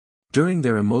During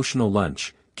their emotional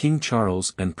lunch, King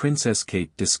Charles and Princess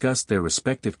Kate discussed their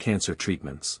respective cancer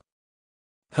treatments.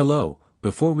 Hello,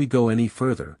 before we go any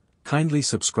further, kindly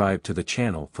subscribe to the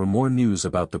channel for more news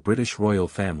about the British royal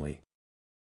family.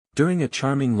 During a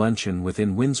charming luncheon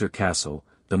within Windsor Castle,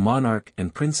 the monarch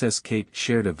and Princess Kate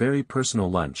shared a very personal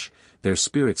lunch, their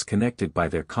spirits connected by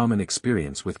their common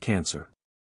experience with cancer.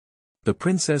 The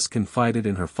princess confided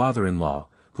in her father-in-law,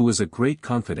 who was a great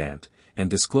confidant, and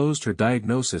disclosed her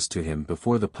diagnosis to him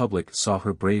before the public saw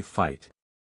her brave fight.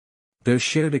 Their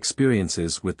shared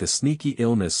experiences with the sneaky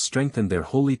illness strengthened their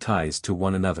holy ties to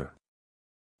one another.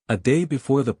 A day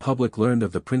before the public learned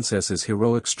of the princess's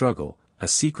heroic struggle, a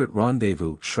secret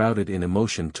rendezvous shrouded in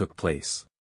emotion took place.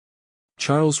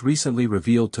 Charles recently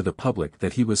revealed to the public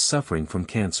that he was suffering from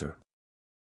cancer.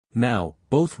 Now,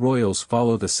 both royals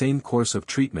follow the same course of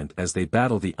treatment as they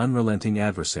battle the unrelenting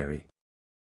adversary.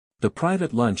 The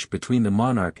private lunch between the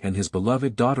monarch and his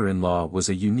beloved daughter-in-law was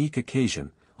a unique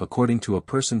occasion, according to a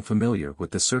person familiar with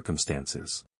the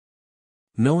circumstances.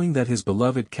 Knowing that his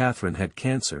beloved Catherine had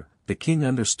cancer, the king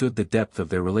understood the depth of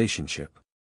their relationship.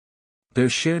 Their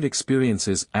shared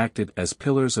experiences acted as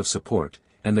pillars of support,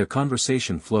 and their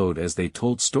conversation flowed as they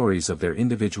told stories of their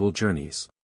individual journeys.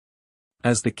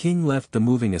 As the king left the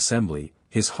moving assembly,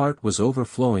 his heart was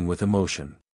overflowing with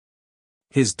emotion.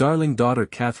 His darling daughter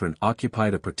Catherine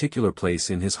occupied a particular place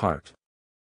in his heart.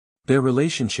 Their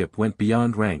relationship went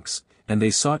beyond ranks, and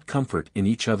they sought comfort in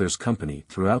each other's company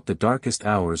throughout the darkest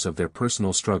hours of their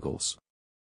personal struggles.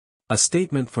 A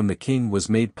statement from the king was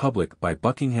made public by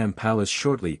Buckingham Palace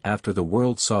shortly after the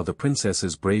world saw the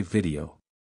princess's brave video.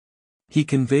 He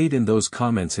conveyed in those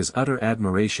comments his utter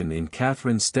admiration in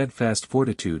Catherine's steadfast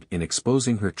fortitude in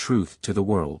exposing her truth to the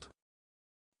world.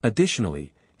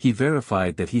 Additionally, he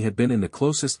verified that he had been in the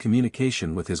closest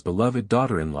communication with his beloved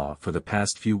daughter-in-law for the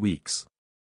past few weeks.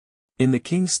 In the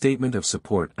king's statement of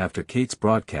support after Kate's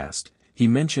broadcast, he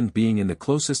mentioned being in the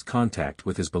closest contact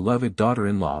with his beloved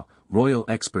daughter-in-law. Royal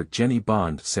expert Jenny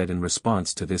Bond said in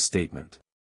response to this statement.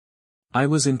 I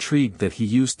was intrigued that he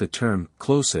used the term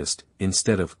closest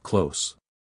instead of close.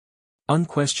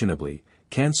 Unquestionably,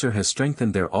 cancer has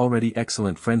strengthened their already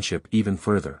excellent friendship even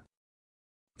further.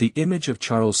 The image of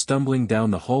Charles stumbling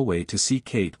down the hallway to see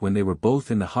Kate when they were both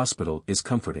in the hospital is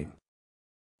comforting.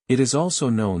 It is also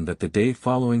known that the day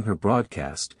following her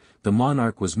broadcast, the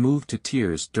monarch was moved to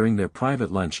tears during their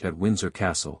private lunch at Windsor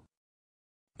Castle.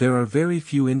 There are very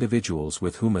few individuals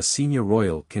with whom a senior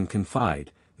royal can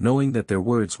confide, knowing that their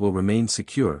words will remain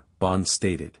secure, Bond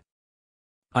stated.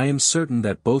 I am certain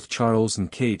that both Charles and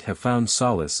Kate have found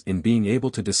solace in being able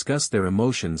to discuss their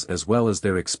emotions as well as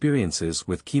their experiences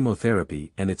with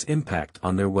chemotherapy and its impact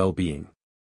on their well-being.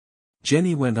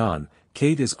 Jenny went on,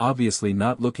 Kate is obviously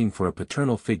not looking for a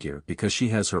paternal figure because she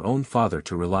has her own father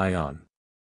to rely on.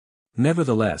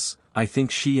 Nevertheless, I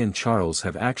think she and Charles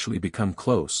have actually become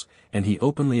close, and he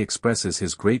openly expresses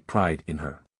his great pride in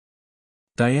her.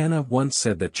 Diana once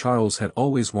said that Charles had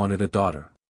always wanted a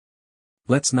daughter.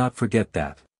 Let's not forget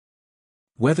that.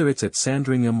 Whether it's at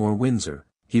Sandringham or Windsor,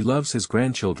 he loves his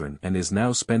grandchildren and is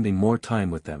now spending more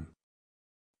time with them.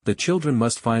 The children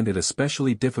must find it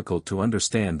especially difficult to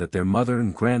understand that their mother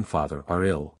and grandfather are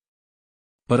ill.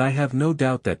 But I have no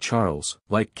doubt that Charles,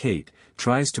 like Kate,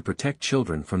 tries to protect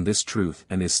children from this truth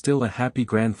and is still a happy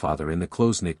grandfather in the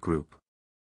close-knit group.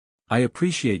 I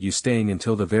appreciate you staying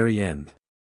until the very end.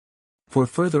 For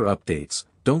further updates,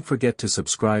 don't forget to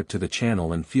subscribe to the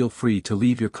channel and feel free to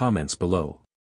leave your comments below.